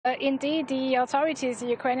Indeed, the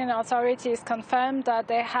Ukrainian authorities confirmed that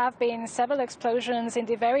there have been several explosions in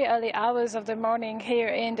the very early hours of the morning here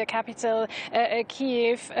in the capital,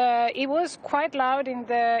 Kyiv. It was quite loud in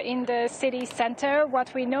the city center.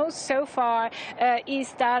 What we know so far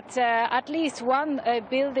is that at least one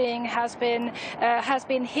building has been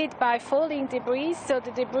hit by falling debris. So the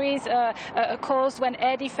debris caused when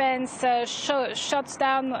air defense shoots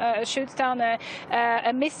down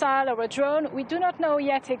a missile or a drone. We do not know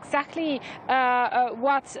yet exactly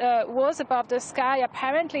what was above the sky.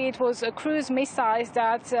 Apparently, it was cruise missiles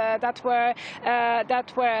that were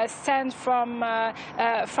sent from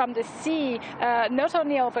the sea, not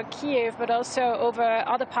only over Kyiv but also over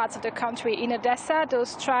other parts of the country. In Odessa,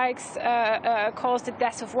 those strikes caused the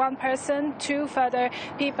death of one person. 2 further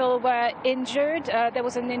people were injured. There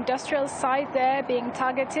was an industrial site there being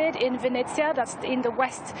targeted in Vinnytsia, that's in the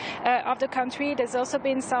west of the country. There's also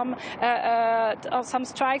been some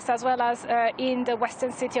strikes as well as in the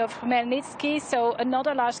western city of Khmelnytsky. So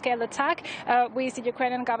another large-scale attack with the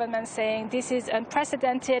Ukrainian government saying this is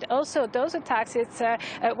unprecedented. Also, those attacks, it's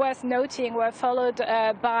worth noting, were followed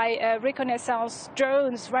by reconnaissance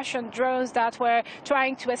drones, Russian drones that were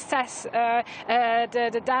trying to assess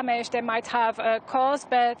the damage they might have caused.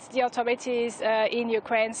 But the authorities in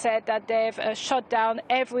Ukraine said that they've shot down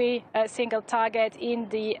every single target in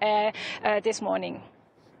the air this morning.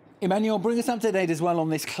 Emmanuel, bring us up to date as well on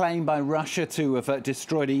this claim by Russia to have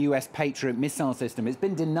destroyed a US Patriot missile system. It's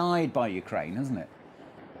been denied by Ukraine, hasn't it?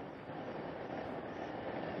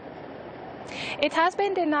 It has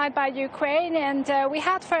been denied by Ukraine, and we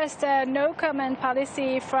had first a no-comment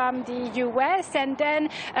policy from the US, and then,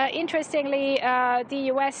 interestingly, the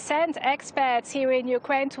US sent experts here in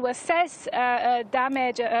Ukraine to assess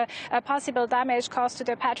possible damage caused to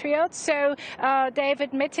the Patriots. So they've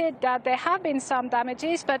admitted that there have been some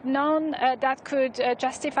damages, but none that could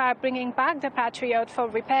justify bringing back the Patriot for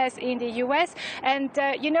repairs in the US. And,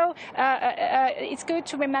 it's good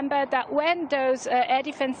to remember that when those air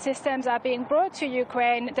defense systems are being brought to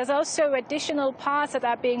Ukraine, there's also additional parts that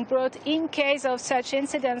are being brought in case of such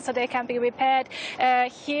incidents so they can be repaired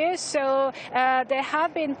here. So there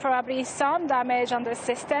have been probably some damage on the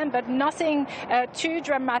system, but nothing too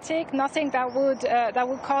dramatic, nothing that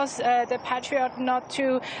would cause the Patriot not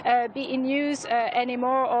to be in use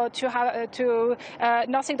anymore, or to have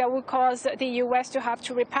nothing that would cause the US to have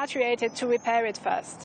to repatriate it to repair it first.